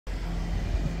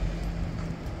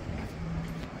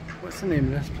What's the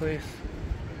name of this place?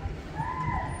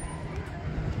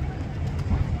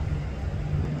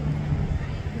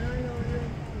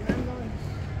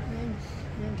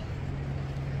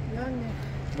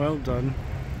 Well done.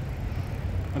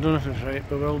 I don't know if it's right,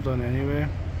 but well done anyway.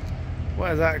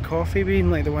 What is that, a coffee bean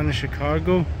like the one in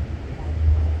Chicago?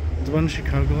 The one in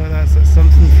Chicago like that, it's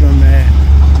something from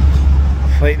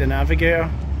Flight the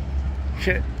Navigator.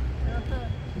 Shit.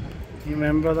 You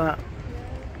remember that?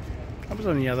 That was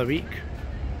only the other week.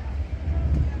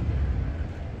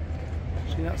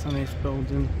 See, that's a nice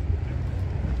building.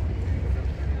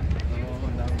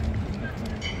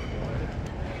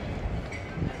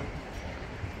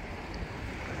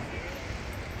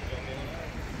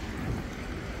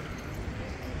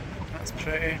 That's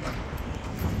pretty. I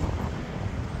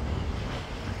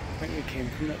think we came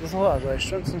from it. There's a lot of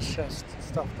restaurants and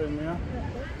stuff down there.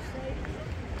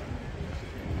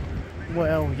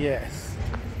 Well, yes.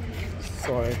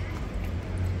 Sorry.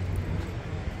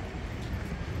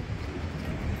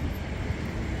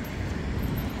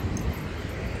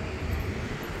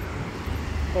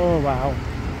 Oh wow.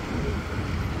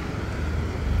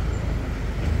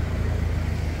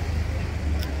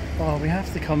 Oh, we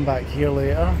have to come back here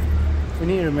later. We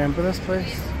need to remember this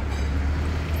place.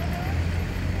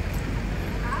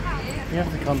 We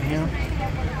have to come here.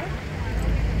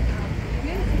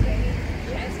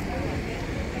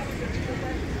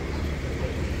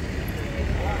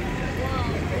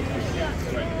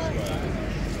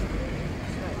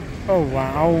 Oh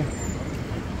wow.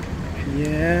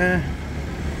 Yeah.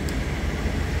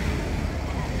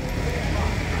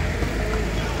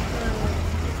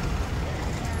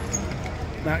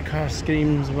 That car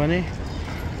screams Winnie.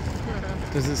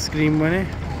 Does it scream Winnie?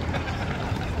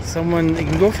 Someone, you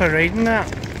can go for a ride in that.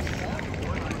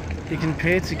 You can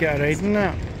pay to get a ride in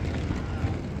that.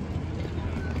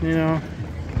 You know.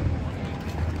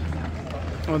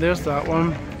 Oh, there's that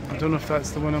one. I don't know if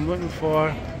that's the one I'm looking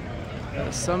for.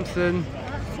 That's something.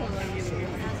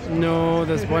 No,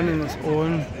 there's one in its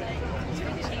own.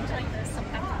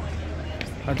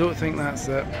 I don't think that's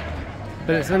it.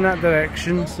 But it's in that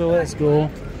direction, so let's go.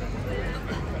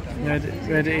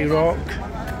 Ready to rock.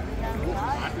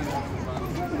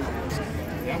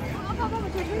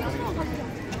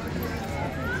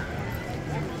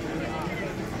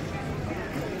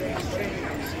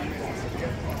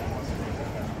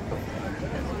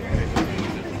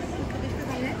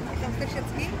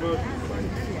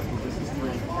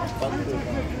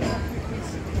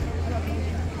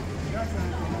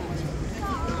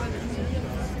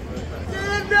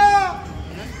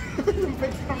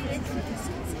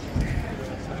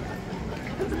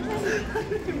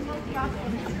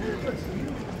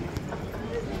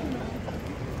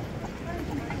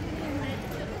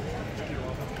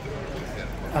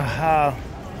 Aha!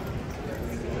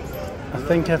 I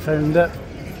think I found it.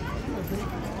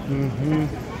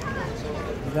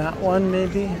 That one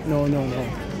maybe? No.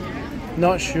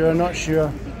 Not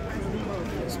sure.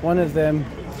 It's one of them.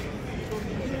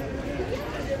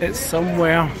 It's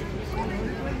somewhere.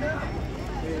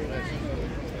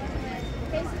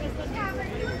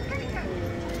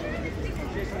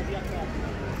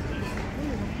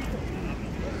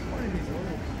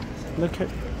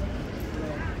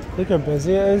 Look how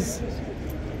busy it is.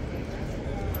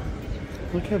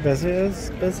 Look how busy it is.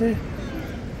 Busy?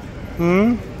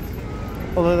 Oh,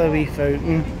 look at the wee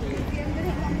fountain.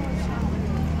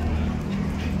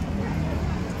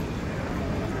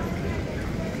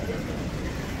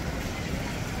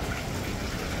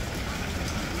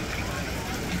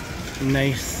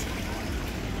 Nice.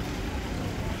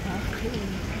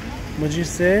 What'd you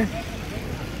say?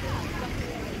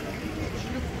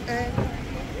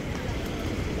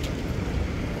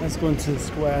 Let's go into the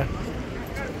square.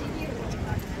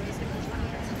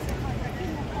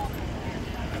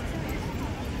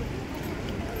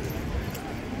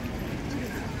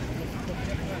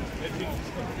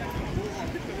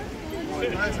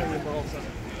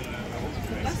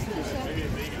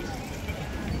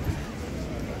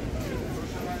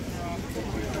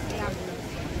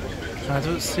 I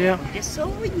don't see it.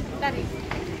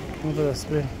 Over this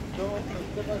way. Come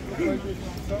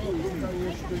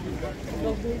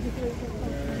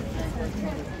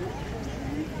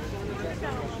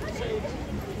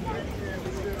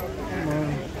on.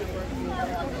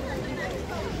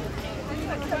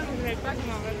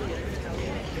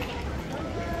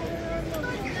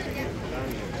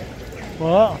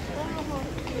 What?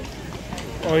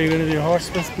 Oh, you're going to do horse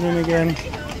whispering again?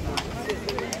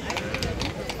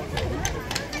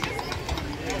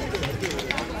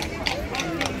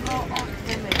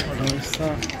 What's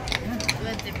that?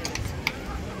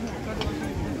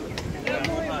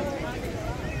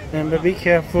 Remember, be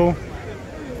careful.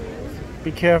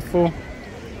 Be careful.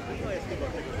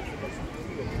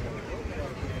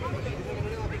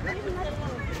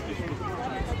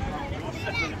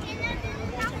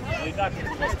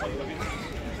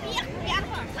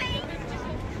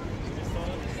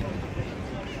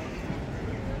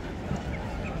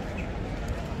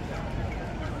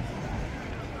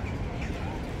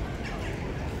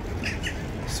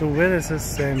 So where is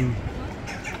this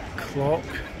clock?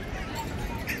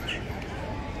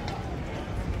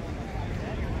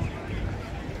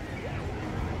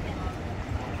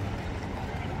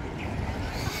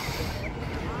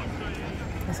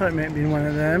 I thought it might be one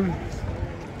of them.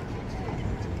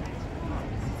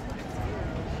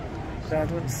 But I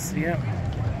don't see it.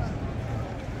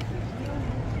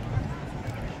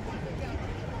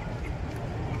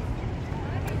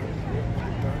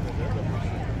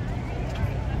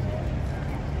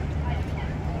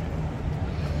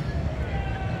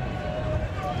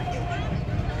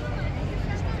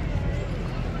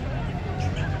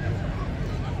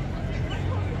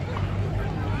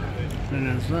 And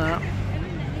there's that.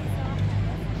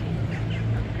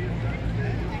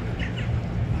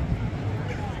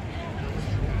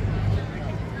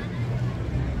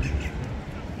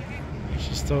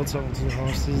 She's still talking to the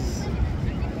horses.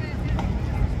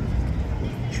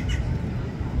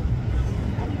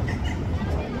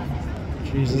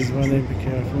 Jesus, Winnie, be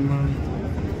careful, man.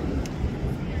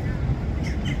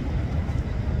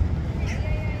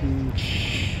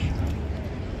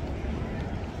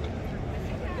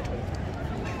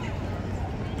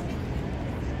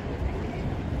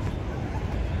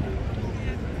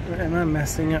 Am I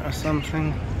missing it or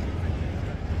something?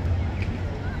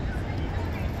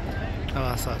 Oh,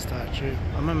 that's that statue.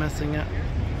 Am I missing it?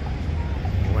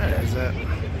 Where is it?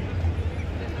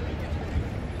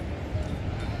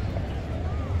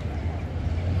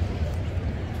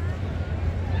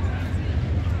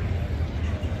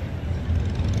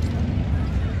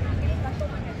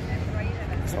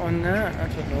 Is it on that? I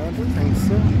don't know, I don't think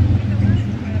so.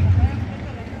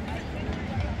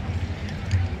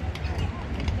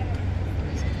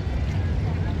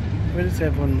 Where is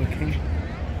everyone looking?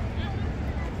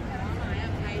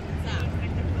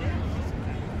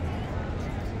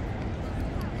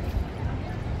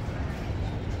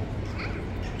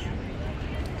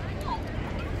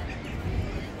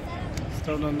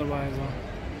 Still none the wiser.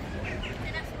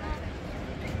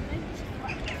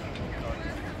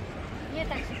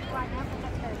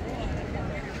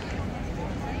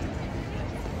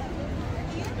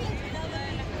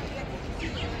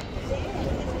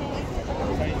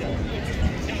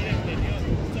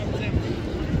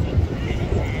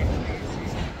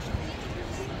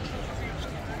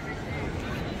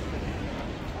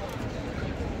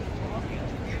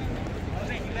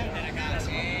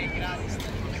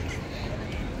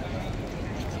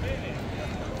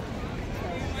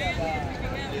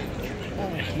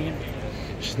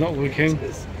 She's not looking.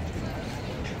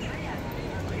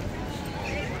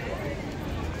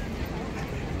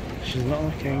 She's not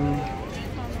looking.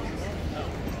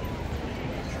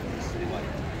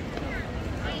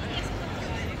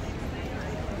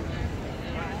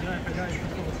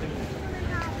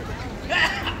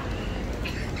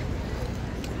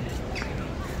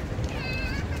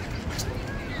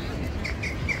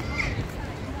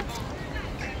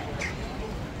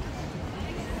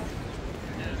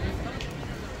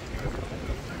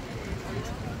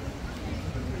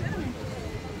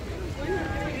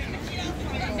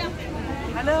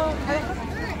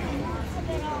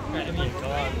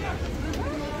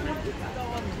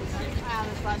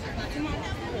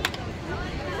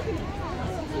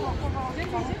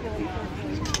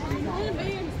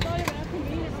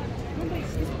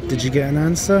 Did you get an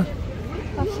answer?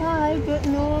 I tried, but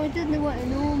no, I didn't want to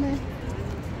know me.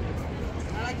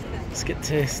 Let's get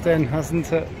tasting,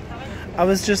 hasn't it? I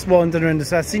was just wandering around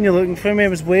this. I seen you looking for me. I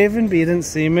was waving, but you didn't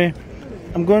see me.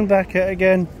 I'm going back out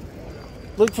again.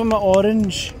 Look for my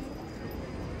orange.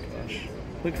 Gosh,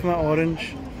 look for my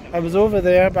orange. I was over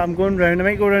there, but I'm going round. I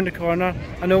might go round the corner.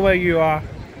 I know where you are.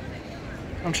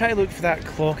 I'm trying to look for that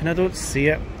clock and I don't see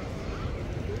it.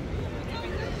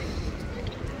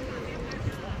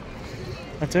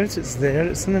 I doubt it's there.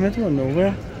 It's in the middle of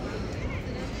nowhere.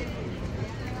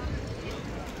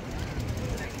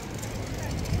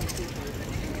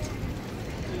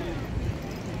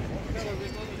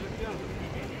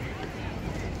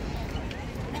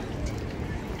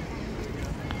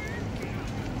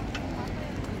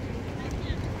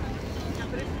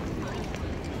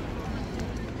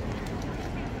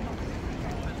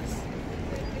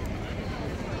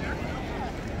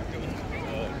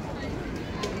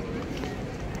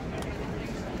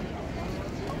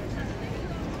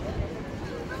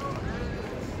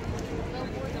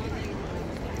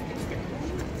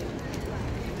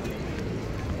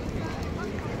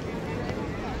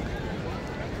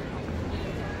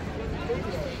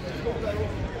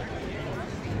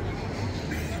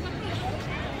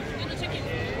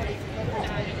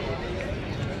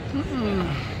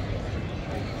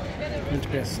 Need to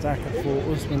be a stack of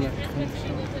photos when it comes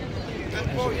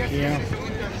here.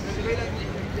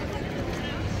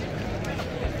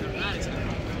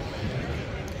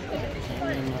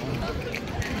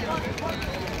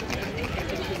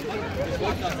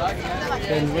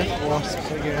 Then with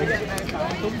wasps again.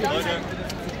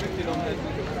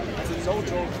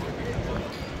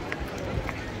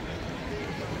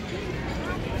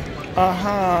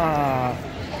 Aha!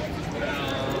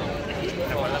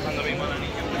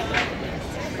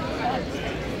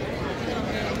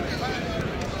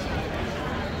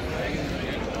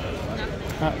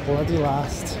 That bloody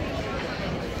last.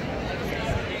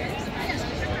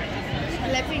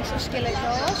 Βλέπεις ο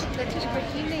σκελετός, ο τέτοιος από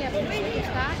εκεί είναι η απολύτως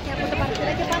αυτά και από τα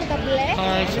παραθυράκια πάνω τα μπλε.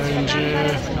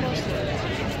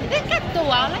 Δεν είναι κάτι το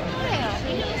wow, αλλά είναι ωραίο.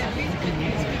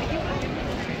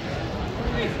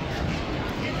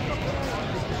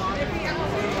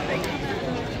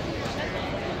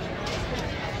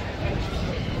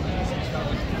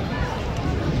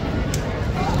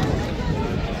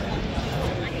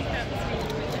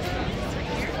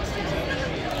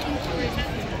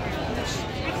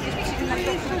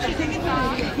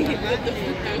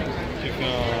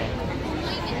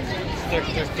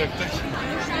 Tak.